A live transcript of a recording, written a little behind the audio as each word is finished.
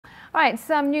All right,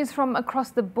 some news from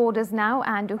across the borders now,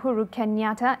 and Uhuru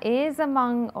Kenyatta is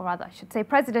among, or rather I should say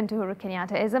President Uhuru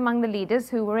Kenyatta is among the leaders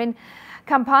who were in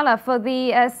Kampala for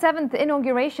the 7th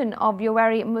inauguration of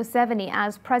Yoweri Museveni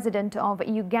as President of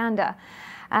Uganda.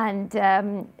 And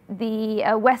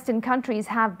the Western countries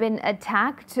have been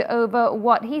attacked over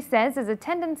what he says is a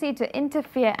tendency to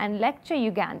interfere and lecture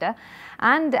Uganda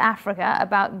and Africa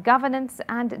about governance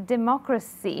and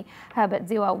democracy. Herbert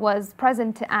Ziwa was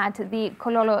present at the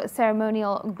Kololo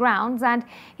ceremonial grounds, and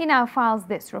he now files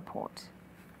this report.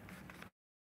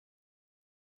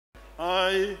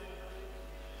 I,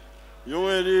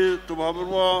 Yoweri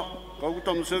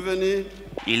Kaguta Museveni.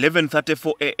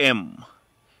 11:34 a.m.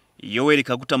 Yoweri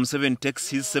Kaguta Museveni takes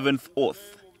his 7th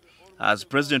oath as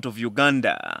President of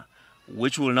Uganda,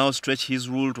 which will now stretch his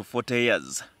rule to 40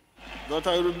 years. That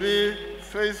I will be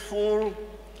faithful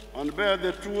and bear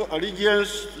the true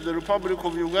allegiance to the Republic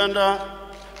of Uganda,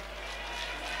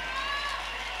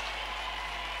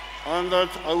 and that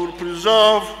I will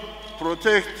preserve,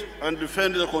 protect, and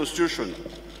defend the Constitution.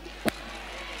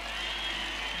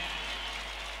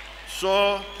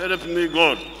 So help me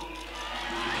God.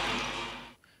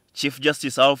 Chief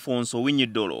Justice Alphonse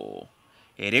Owinyidolo,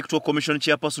 Electoral Commission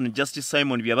Chairperson Justice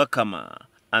Simon Byabakama,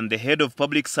 and the Head of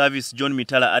Public Service John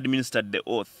Mitala administered the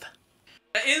oath.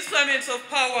 The instruments of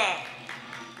power.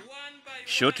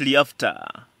 Shortly after,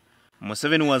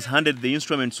 Museveni was handed the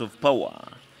instruments of power,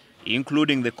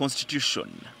 including the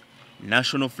Constitution,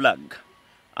 national flag,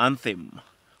 anthem,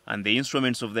 and the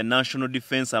instruments of the national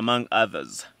defense, among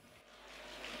others.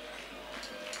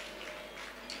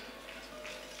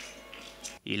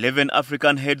 11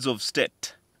 African heads of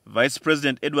state, Vice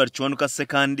President Edward Chwanuka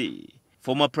Sekandi,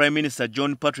 former Prime Minister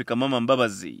John Patrick Amama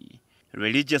Mbabazi,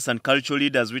 religious and cultural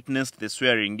leaders witnessed the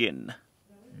swearing-in.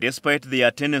 Despite the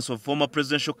attendance of former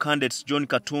presidential candidates John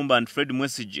Katumba and Fred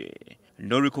Mwesigye,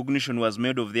 no recognition was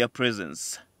made of their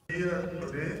presence.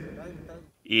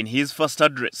 In his first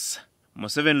address,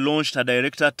 Museveni launched a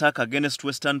direct attack against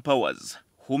Western powers,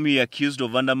 whom he accused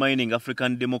of undermining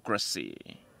African democracy.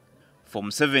 For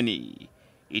Museveni,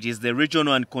 it is the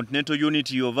regional and continental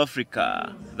unity of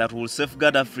Africa that will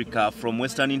safeguard Africa from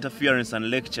Western interference and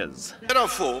lectures.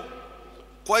 Therefore,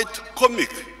 quite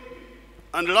comic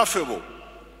and laughable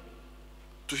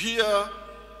to hear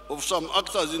of some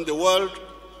actors in the world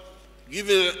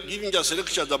giving us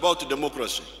lectures about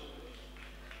democracy.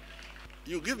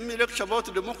 You give me a lecture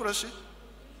about democracy?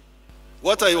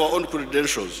 What are your own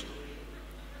credentials?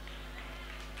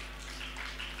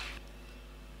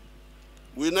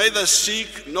 We neither seek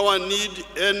nor need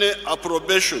any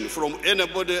approbation from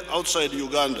anybody outside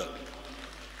Uganda,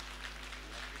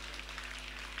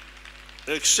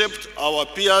 except our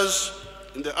peers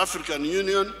in the African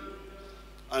Union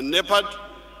and NEPAD.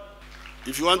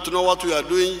 If you want to know what we are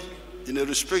doing in a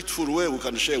respectful way, we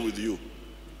can share with you.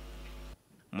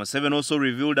 Museveni also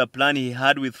revealed a plan he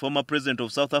had with former President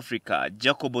of South Africa,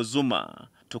 Jacob Zuma,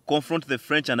 to confront the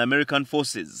French and American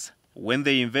forces when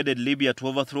they invaded Libya to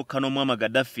overthrow Colonel Muammar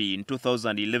Gaddafi in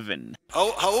 2011.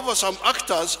 However, some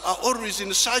actors are always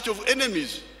in search of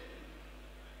enemies.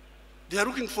 They are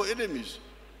looking for enemies.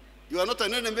 You are not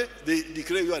an enemy, they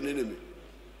declare you an enemy.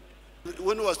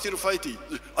 When we are still fighting,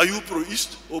 are you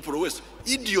pro-East or pro-West?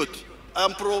 Idiot, I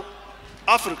am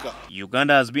pro-Africa.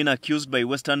 Uganda has been accused by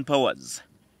Western powers,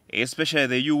 especially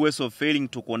the US, of failing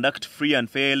to conduct free and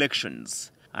fair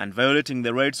elections and violating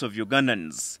the rights of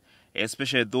Ugandans,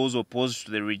 especially those opposed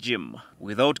to the regime,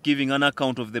 without giving an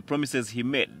account of the promises he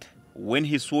made. When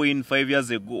he swore in 5 years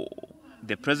ago,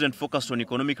 the president focused on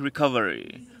economic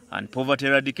recovery and poverty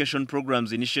eradication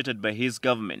programs initiated by his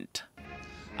government.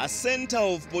 A center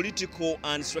of political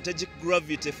and strategic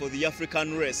gravity for the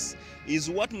African race is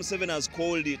what Museveni has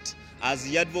called it, as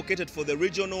he advocated for the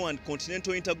regional and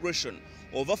continental integration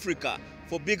of Africa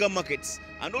for bigger markets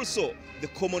and also the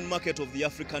common market of the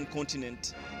African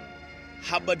continent.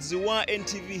 Herbert Ziwa,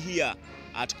 NTV, here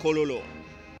at Kololo.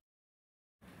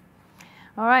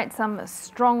 All right, some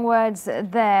strong words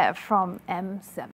there from M7.